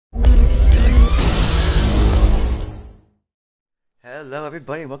Hello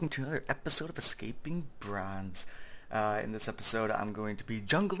everybody and welcome to another episode of Escaping Bronze. In this episode I'm going to be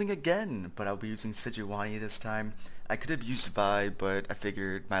jungling again, but I'll be using Sejuani this time. I could have used Vi, but I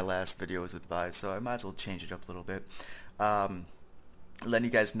figured my last video was with Vi, so I might as well change it up a little bit. Letting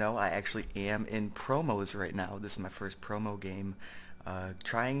you guys know I actually am in promos right now. This is my first promo game,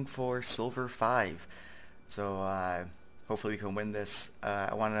 trying for Silver 5. So hopefully we can win this.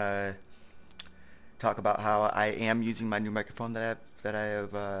 I want to talk about how I am using my new microphone that I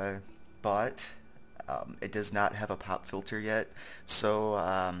have bought. It does not have a pop filter yet,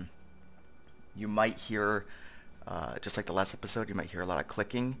 so you might hear, just like the last episode, you might hear a lot of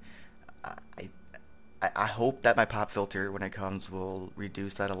clicking. I hope that my pop filter, when it comes, will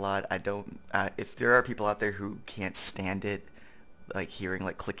reduce that a lot. I don't. If there are people out there who can't stand it, like hearing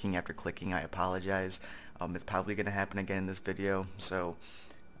like clicking after clicking, I apologize. It's probably going to happen again in this video, so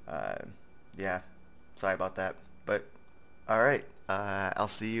yeah. Sorry about that, but alright, I'll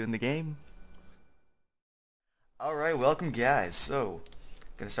see you in the game. Alright, welcome guys. So,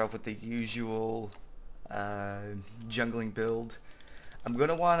 gonna start off with the usual jungling build. I'm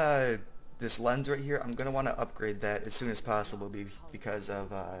gonna wanna, this lens right here, I'm gonna wanna upgrade that as soon as possible because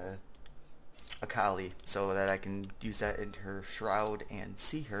of Akali, so that I can use that in her shroud and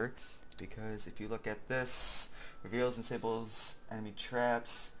see her. Because if you look at this, reveals and disables enemy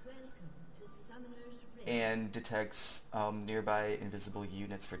traps, and detects nearby invisible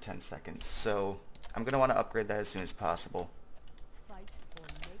units for 10 seconds. So I'm going to want to upgrade that as soon as possible.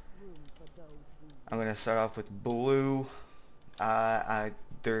 I'm going to start off with blue.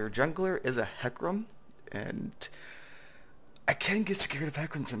 Their jungler is a Hecarim, and I can get scared of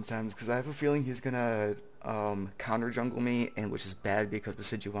Hecarim sometimes because I have a feeling he's going to counter jungle me, and which is bad because with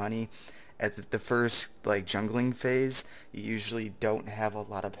Sejuani, at the first like jungling phase, you usually don't have a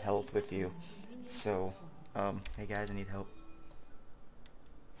lot of health with you. So, hey guys, I need help.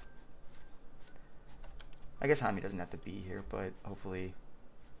 I guess Hami doesn't have to be here, but hopefully,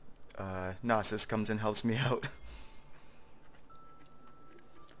 Gnosis comes and helps me out.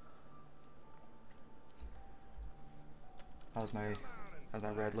 How's my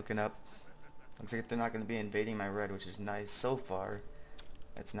red looking up? Looks like they're not going to be invading my red, which is nice so far.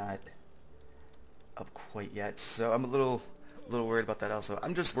 It's not up quite yet, so I'm a little worried about that also.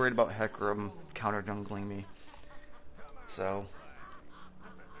 I'm just worried about Hecarim counter jungling me. So,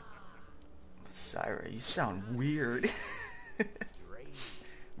 Syra, you sound weird. We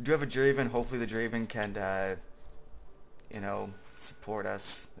do have a Draven. Hopefully the Draven can, you know, support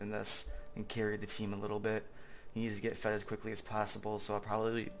us in this and carry the team a little bit. He needs to get fed as quickly as possible, so I'll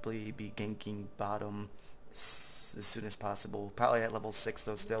probably be ganking bottom as soon as possible. Probably at level 6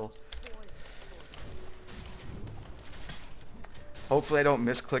 though still. Hopefully I don't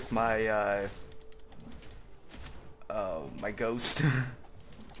misclick my my ghost.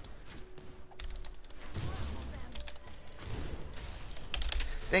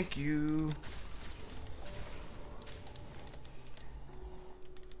 Thank you.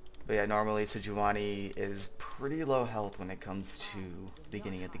 But yeah, normally Sejuani is pretty low health when it comes to the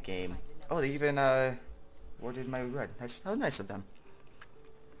beginning of the game. Oh, they even warded my red. That was nice of them.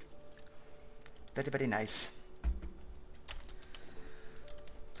 Very, very nice.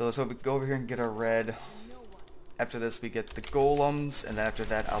 So let's go over here and get our red. After this we get the golems, and then after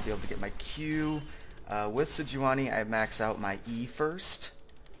that I'll be able to get my Q. With Sejuani I max out my E first.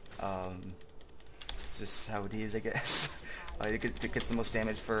 It's just how it is, I guess. It gets the most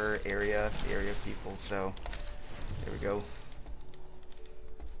damage for area of people, so there we go.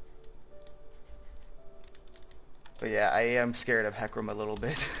 But yeah, I am scared of Hecarim a little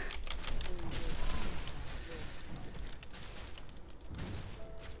bit.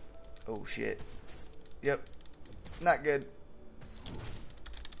 Oh shit. Yep. Not good.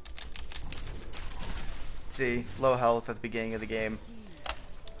 See, low health at the beginning of the game.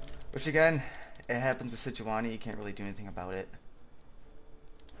 Which again, it happens with Sejuani, you can't really do anything about it.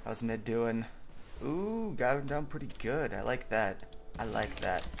 How's mid doing? Ooh, got him down pretty good. I like that. I like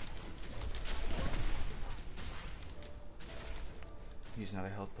that. Use another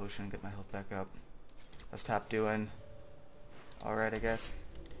health potion and get my health back up. How's top doing? Alright, I guess.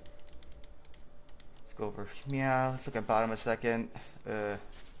 Let's go over. Yeah, let's look at bottom a second.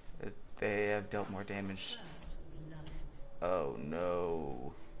 They have dealt more damage. Oh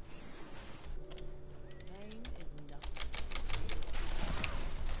no.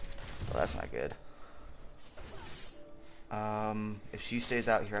 Well, that's not good. If she stays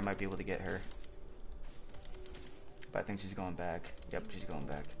out here, I might be able to get her. But I think she's going back. Yep, she's going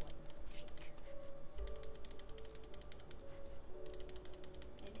back.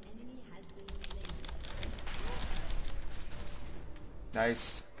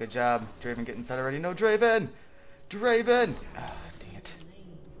 Nice. Good job. Draven getting fed already. No, Draven! Draven! Ah, dang it.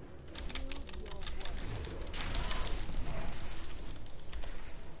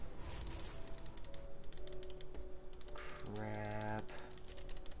 Crap.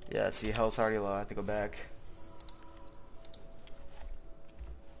 Yeah, see, health's already low. I have to go back.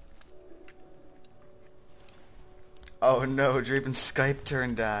 Oh no, Draven's Skype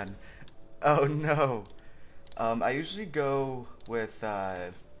turned on. Oh no. I usually go with,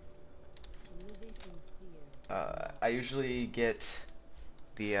 I usually get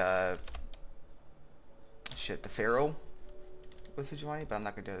the, the Pharaoh with Sejuani, but I'm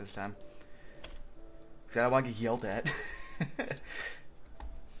not gonna do it this time. Because I don't want to get yelled at.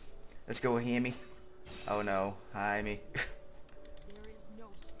 Let's go, Hammy. Oh no, hi me.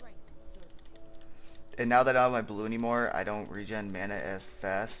 And now that I don't have my blue anymore, I don't regen mana as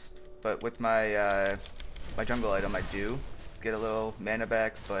fast. But with my my jungle item, I do get a little mana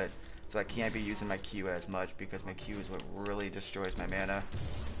back, but so I can't be using my Q as much because my Q is what really destroys my mana.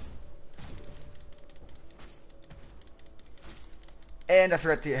 And I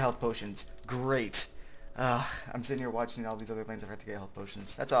forgot to get health potions. Great. I'm sitting here watching all these other lanes. I forgot to get health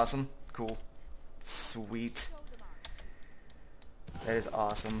potions. That's awesome. Cool. Sweet. That is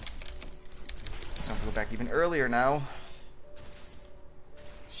awesome. So I have to go back even earlier now.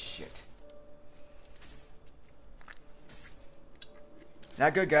 Shit.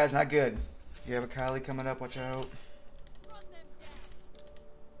 Not good, guys. Not good. You have a Kylie coming up. Watch out.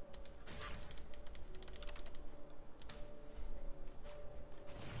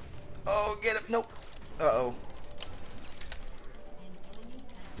 Oh, get him. Nope. Uh-oh.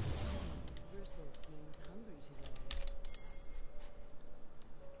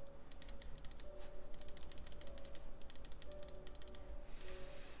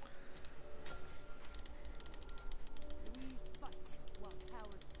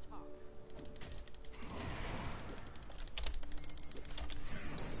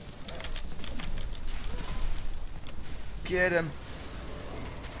 Get him.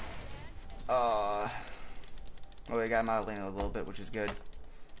 Oh, we got him out of lane a little bit, which is good.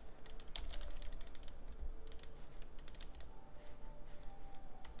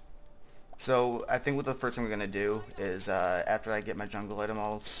 So I think what the first thing we're gonna do is after I get my jungle item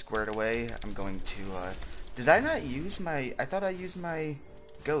all squared away, I'm going to. Did I not use my? I thought I used my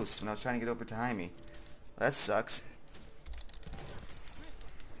ghost when I was trying to get over to Jaime. That sucks.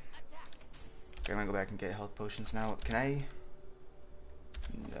 Okay, I'm gonna go back and get health potions now. Can I?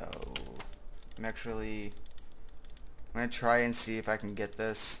 No. I'm gonna try and see if I can get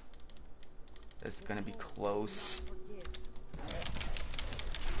this. It's gonna be close.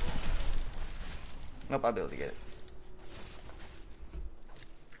 Nope, I'll be able to get it.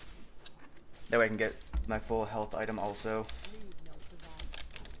 That way I can get my full health item also.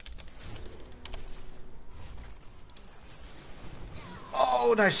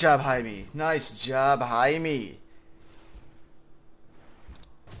 Oh, nice job, Jaime. Nice job, Jaime.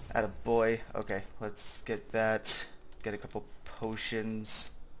 Attaboy. Okay, let's get that. Get a couple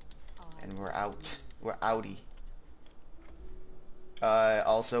potions. And we're out. We're outie.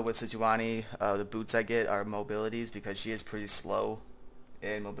 Also with Sejuani, the boots I get are mobilities because she is pretty slow.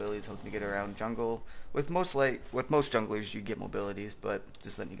 And mobilities helps me get around jungle. With most junglers you get mobilities, but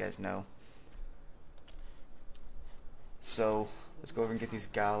just letting you guys know. So let's go over and get these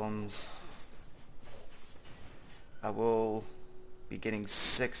golems. I will be getting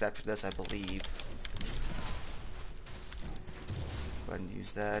 6 after this, I believe. Go ahead and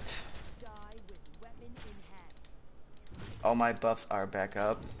use that. All my buffs are back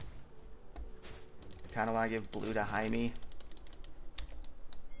up. Kinda wanna give blue to Jaime.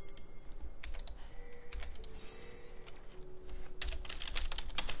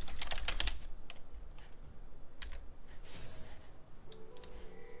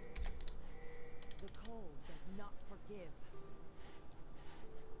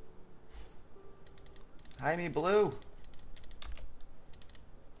 Jaime, blue.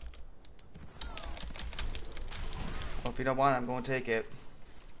 Well, if you don't want it, I'm going to take it.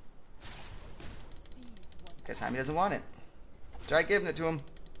 Guess Jaime doesn't want it. Try giving it to him.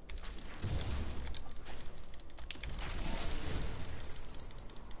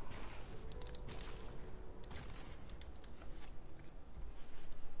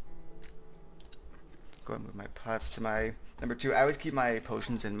 Go ahead and move my pots to my number 2. I always keep my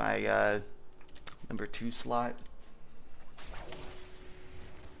potions in my number 2 slot.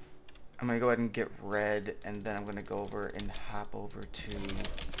 I'm gonna go ahead and get red, and then I'm gonna go over and hop over to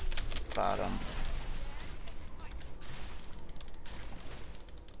bottom.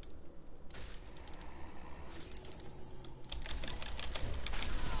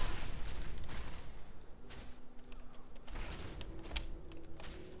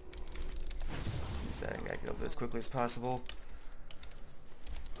 quickly as possible.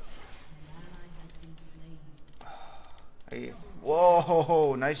 Hey.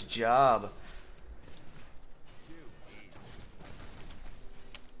 Whoa, nice job.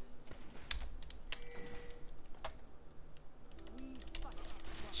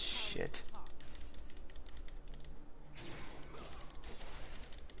 Shit.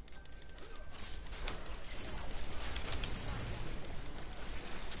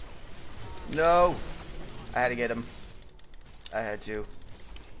 No! I had to get him. I had to.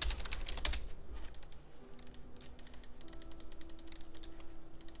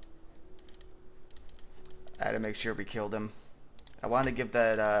 I had to make sure we killed him. I wanted to give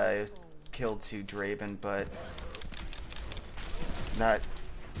that kill to Draven, but not.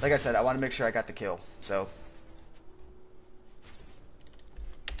 Like I said, I want to make sure I got the kill. So.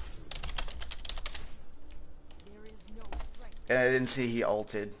 And I didn't see he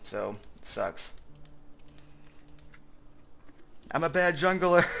ulted, so it sucks. I'm a bad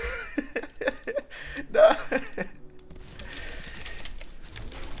jungler. No.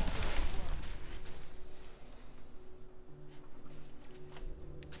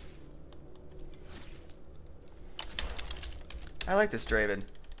 I like this Draven.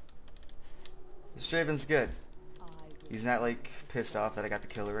 This Draven's good. He's not like pissed off that I got the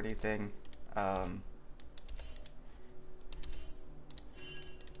kill or anything.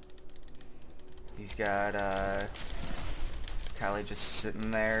 He's got Kali just sitting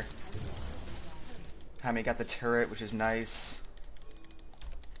there. Jaime got the turret, which is nice.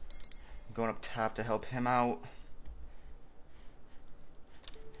 I'm going up top to help him out.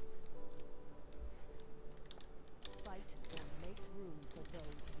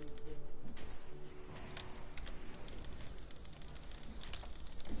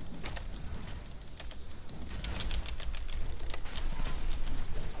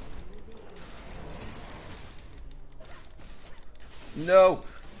 No!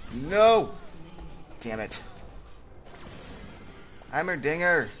 No! Damn it. I'm her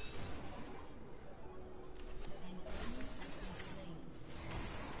dinger.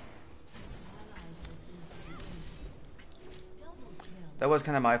 That was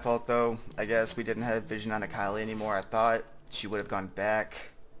kind of my fault though. I guess we didn't have vision on Akali anymore. I thought she would have gone back.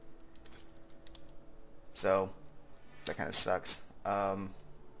 So, that kind of sucks. Has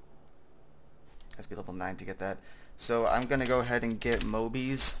to be level 9 to get that. So I'm going to go ahead and get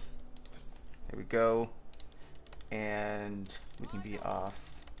Mobies. Here we go. And we can be off.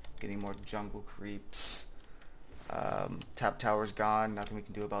 Getting more jungle creeps. Top tower's gone. Nothing we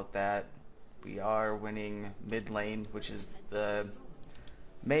can do about that. We are winning mid lane, which is the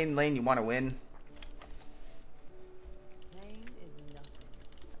main lane you want to win.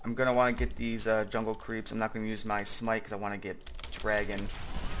 I'm going to want to get these jungle creeps. I'm not going to use my smite because I want to get dragon.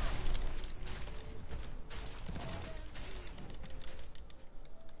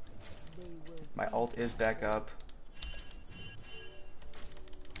 My ult is back up.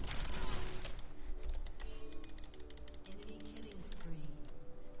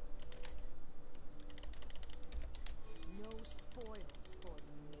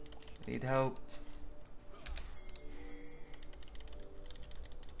 Need help.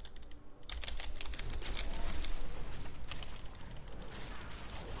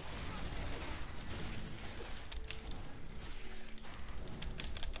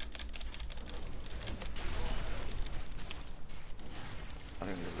 I'm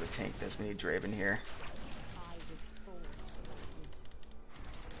gonna be able to tank this. We need Draven here.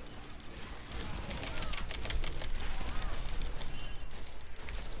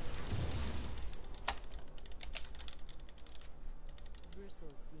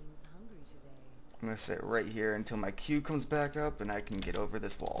 I'm gonna sit right here until my Q comes back up and I can get over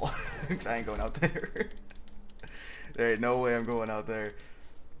this wall. Cause I ain't going out there. There ain't no way I'm going out there.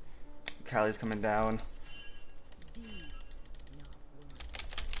 Kali's coming down.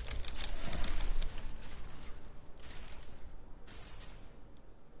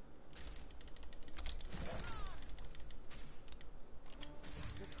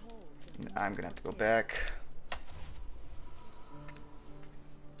 I'm gonna have to go back.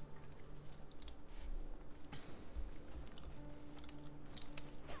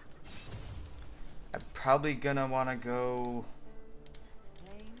 I'm probably gonna wanna go.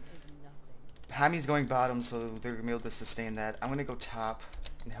 Hami's going bottom, so they're gonna be able to sustain that. I'm gonna go top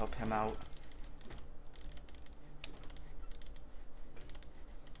and help him out.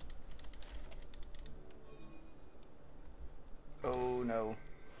 Oh no.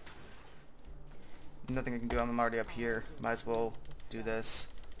 Nothing I can do. I'm already up here. Might as well do this.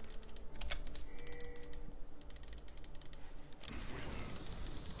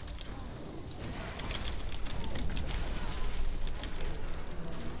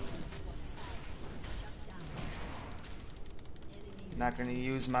 Not gonna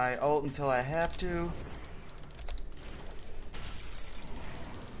use my ult until I have to.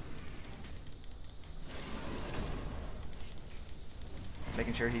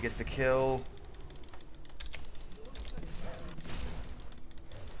 Making sure he gets the kill.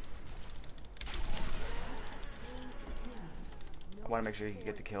 I want to make sure he can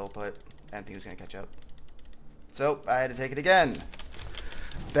get the kill, but I didn't think he was going to catch up. So, I had to take it again.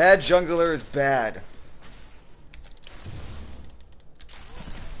 Bad jungler is bad.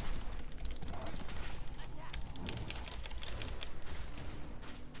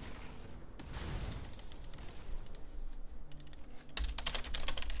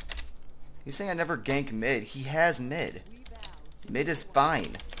 He's saying I never gank mid. He has mid. Mid is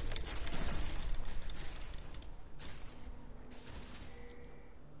fine.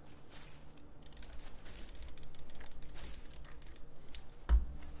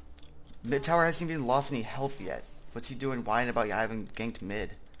 Mid tower hasn't even lost any health yet. What's he doing whining about you having ganked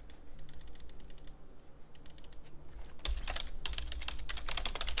mid?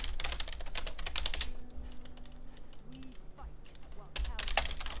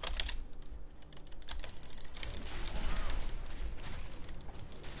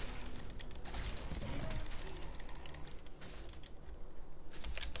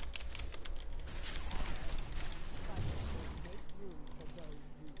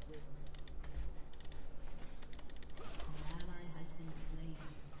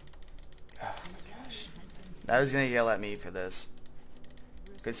 I was gonna yell at me for this.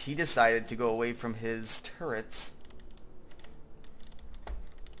 Because he decided to go away from his turrets.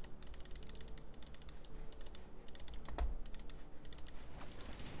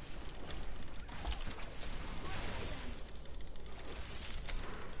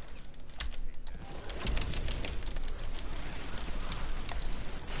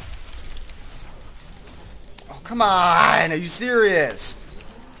 Oh, come on! Are you serious?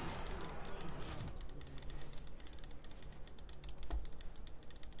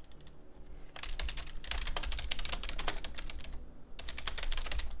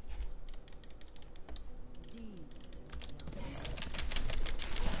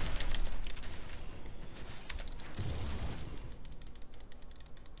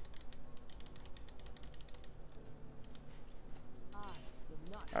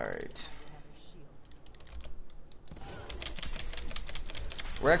 Alright.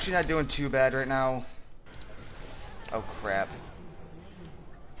 We're actually not doing too bad right now. Oh crap.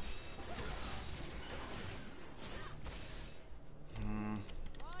 I'm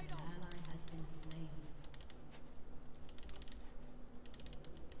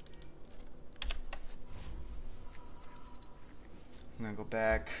gonna go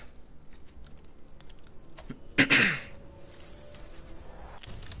back.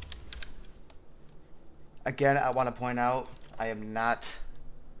 Again, I want to point out, I am not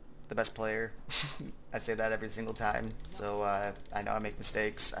the best player. I say that every single time, so I know I make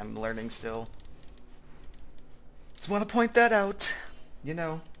mistakes. I'm learning still. Just want to point that out, you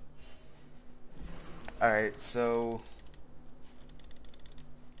know. Alright, so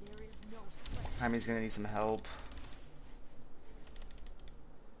Jaime's gonna need some help.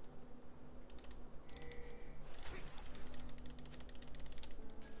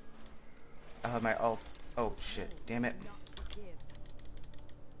 I'll have my ult. Oh shit, damn it.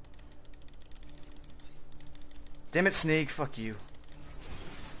 Damn it, Snake, fuck you.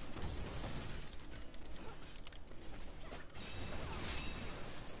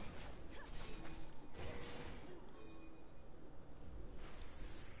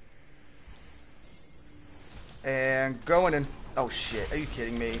 And going in. Oh shit, are you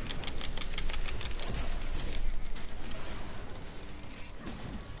kidding me?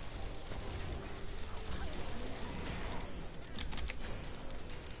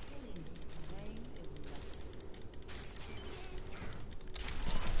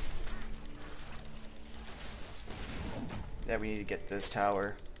 Yeah, we need to get this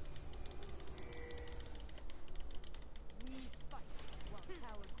tower.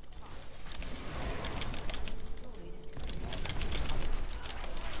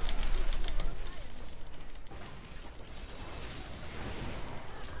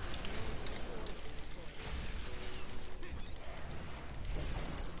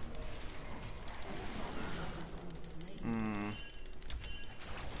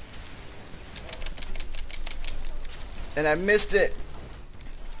 And I missed it.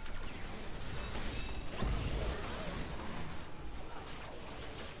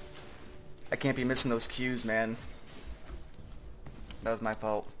 I can't be missing those cues, man. That was my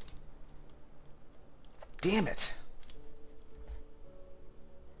fault. Damn it.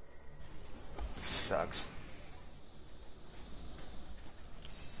 Sucks.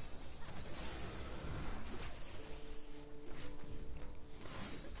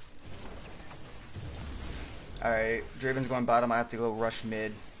 Alright, Draven's going bottom. I have to go rush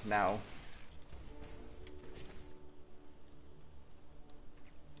mid now.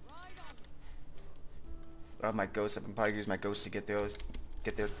 Oh, my ghost. I can probably use my ghost to get there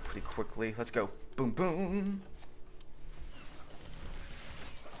pretty quickly. Let's go. Boom, boom.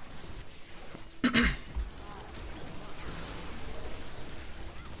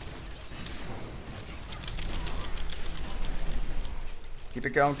 Keep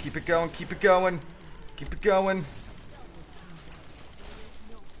it going, keep it going, keep it going. Keep it going.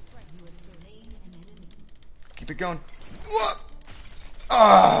 Keep it going. What?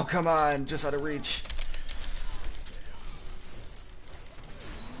 Oh, come on. Just out of reach.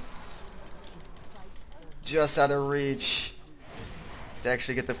 Just out of reach. To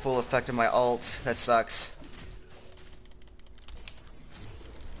actually get the full effect of my ult. That sucks.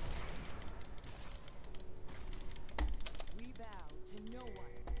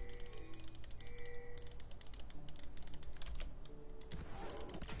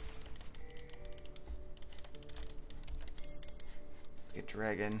 Get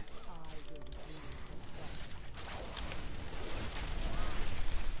dragon.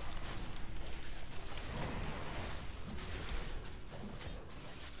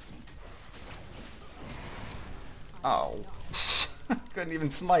 Oh. Couldn't even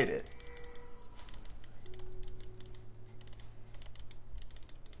smite it.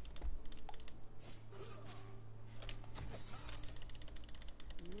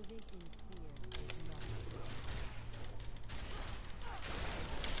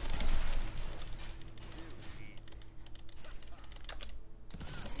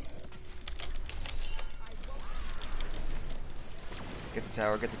 Get the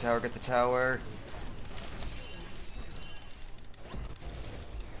tower, get the tower, get the tower.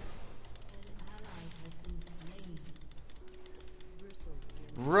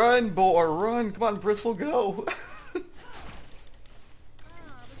 Run, boy, run! Come on, Bristle, go!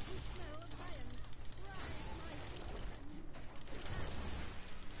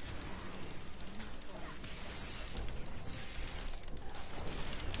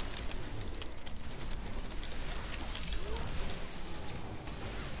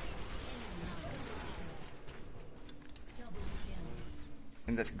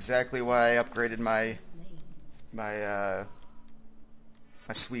 And that's exactly why I upgraded my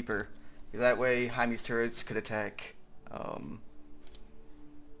sweeper. That way Jaime's turrets could attack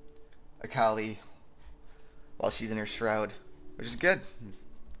Akali while she's in her shroud. Which is good.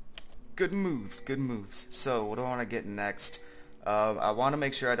 Good moves, good moves. So what do I want to get next? I want to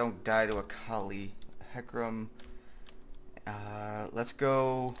make sure I don't die to Akali. Hecarim. Let's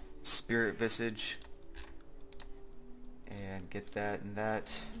go Spirit Visage. And get that and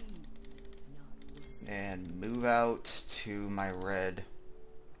that. And move out to my red.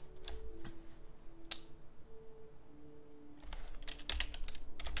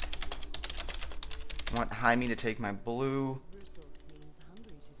 I want Jaime to take my blue.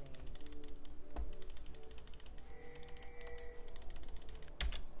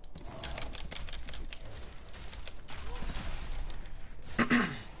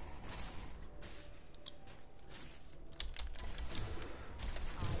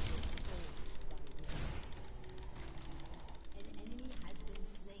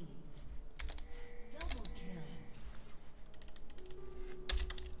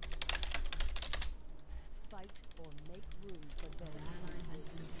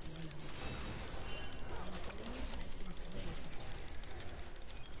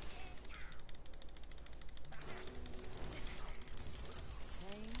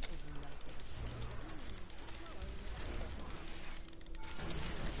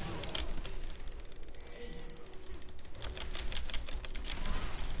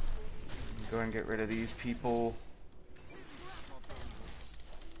 Go and get rid of these people.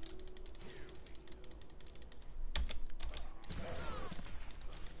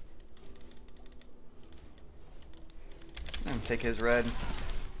 And take his red.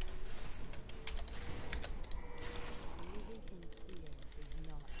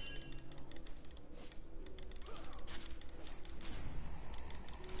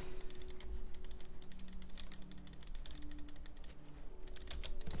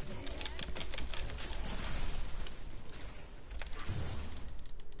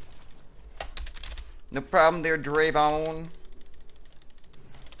 No problem there, Draven. I'm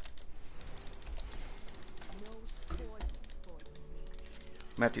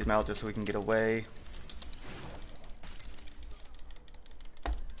gonna have to use my ult just so we can get away.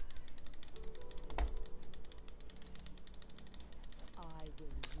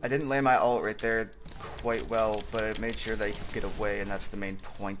 I didn't land my ult right there quite well, but I made sure that he could get away, and that's the main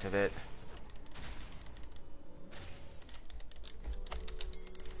point of it.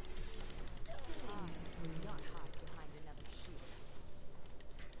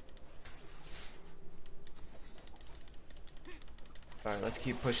 Alright, let's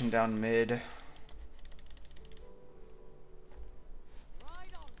keep pushing down mid.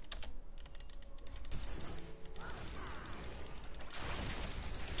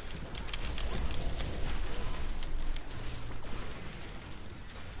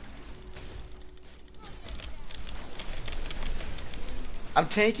 I'm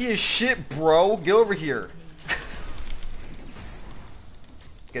tanky as shit, bro. Get over here.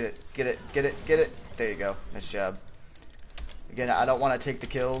 Get it, get it, get it, get it. There you go. Nice job. Again, I don't want to take the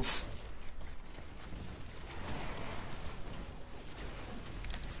kills.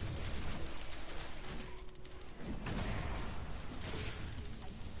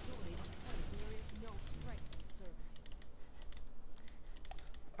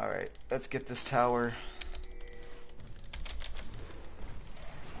 Alright, let's get this tower.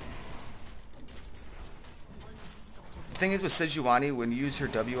 The thing is with Sejuani, when you use her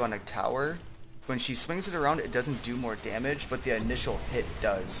W on a tower, when she swings it around, it doesn't do more damage, but the initial hit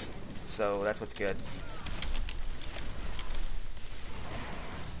does. So that's what's good.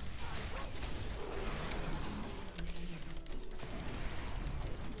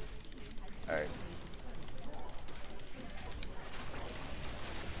 Alright.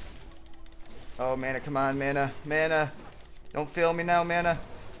 Oh, mana, come on, mana. Mana. Don't fail me now, mana.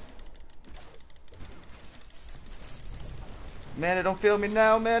 Mana, don't fail me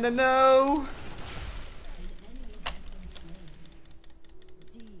now, mana, no!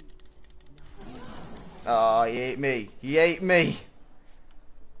 Oh, he ate me. He ate me!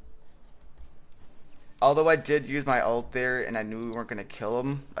 Although I did use my ult there, and I knew we weren't going to kill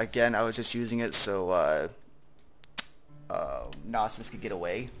him. Again, I was just using it so, Lotus could get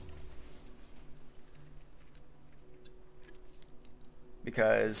away.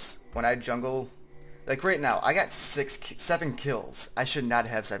 Because when I jungle... Like right now, I got 7 kills. I should not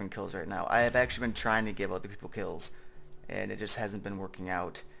have 7 kills right now. I have actually been trying to give other people kills, and it just hasn't been working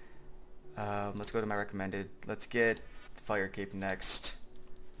out. Let's go to my recommended. Let's get Fire Cape next.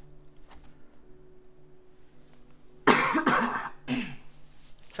 Sorry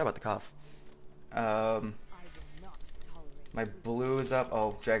about the cough. My blue is up.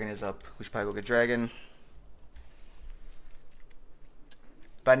 Oh, dragon is up. We should probably go get dragon.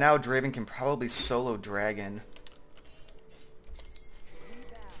 By now, Draven can probably solo dragon.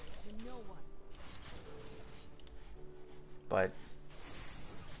 But...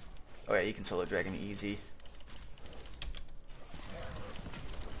 oh yeah, you can solo dragon easy.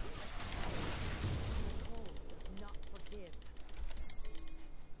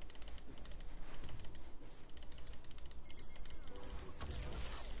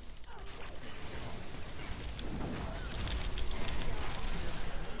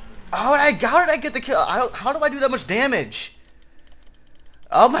 How did I get the kill? How do I do that much damage?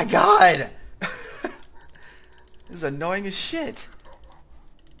 Oh my god! This is annoying as shit.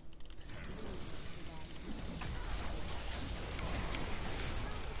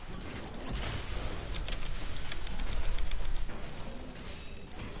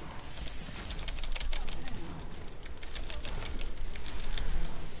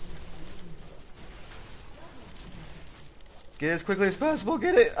 Get it as quickly as possible,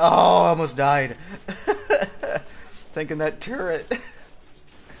 get it! Oh, I almost died. Thinking that turret.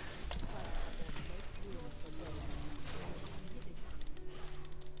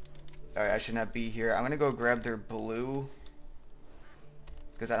 Alright, I should not be here. I'm gonna go grab their blue.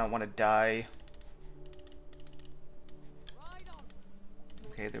 Because I don't want to die.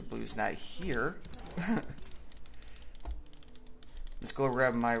 Okay, their blue's not here. Let's go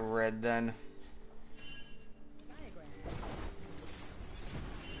grab my red then.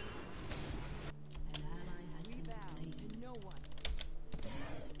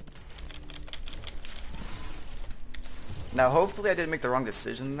 Now, hopefully I didn't make the wrong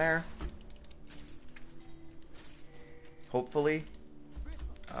decision there. Hopefully.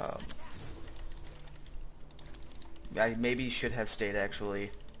 I maybe should have stayed, actually.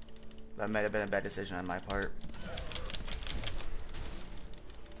 That might have been a bad decision on my part.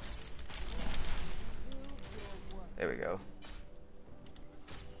 There we go.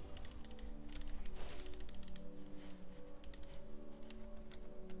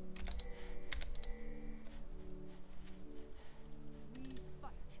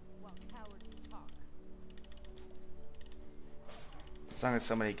 As long as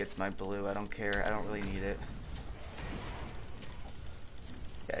somebody gets my blue, I don't care. I don't really need it.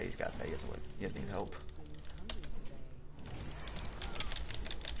 Yeah, he's got that. He doesn't need help.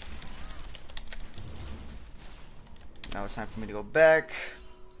 Now it's time for me to go back.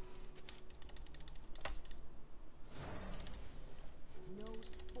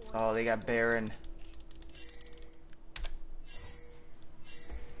 Oh, they got Baron.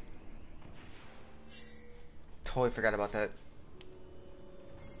 totally forgot about that.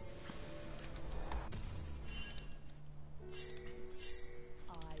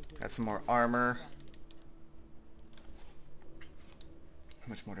 Got some more armor. How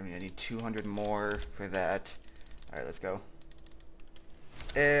much more do we need? I need 200 more for that. Alright, let's go.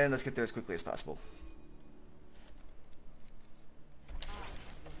 And let's get there as quickly as possible.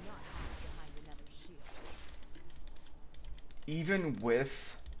 Even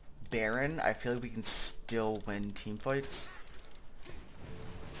with Baron, I feel like we can still win team fights.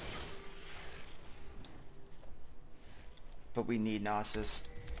 But we need Gnosis.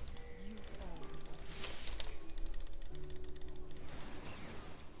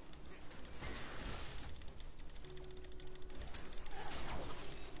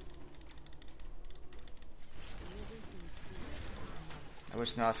 I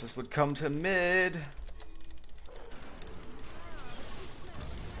wish Gnosis would come to mid.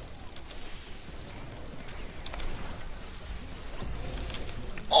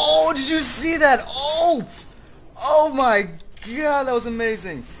 Oh, did you see that ult? Oh my god, that was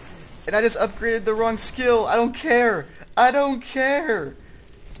amazing. And I just upgraded the wrong skill. I don't care. I don't care.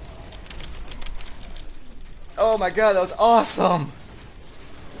 Oh my god, that was awesome.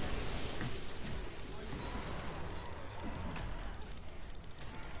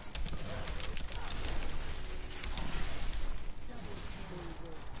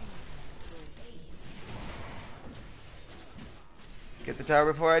 Get the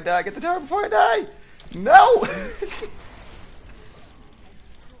tower before I die. Get the tower before I die. No.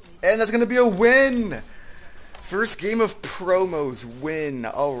 And that's going to be a win. First game of promos win.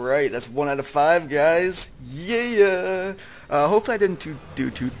 Alright, that's 1 out of 5, guys. Yeah. Hopefully I didn't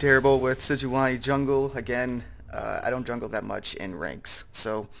do too terrible with Sejuani jungle. Again, I don't jungle that much in ranks.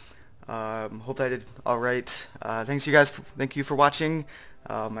 So, hopefully I did alright. Thank you for watching.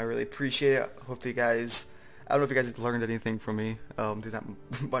 I really appreciate it. Hopefully you guys... I don't know if you guys learned anything from me. There's not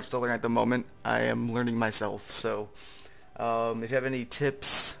much to learn at the moment. I am learning myself. So, if you have any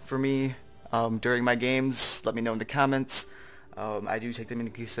tips for me during my games, let me know in the comments. I do take them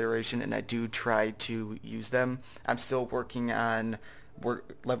into consideration, and I do try to use them. I'm still working on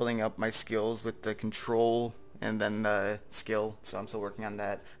leveling up my skills with the control and then the skill, so I'm still working on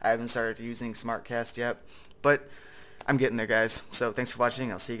that. I haven't started using SmartCast yet, but I'm getting there, guys. So thanks for watching.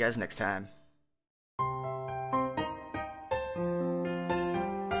 I'll see you guys next time.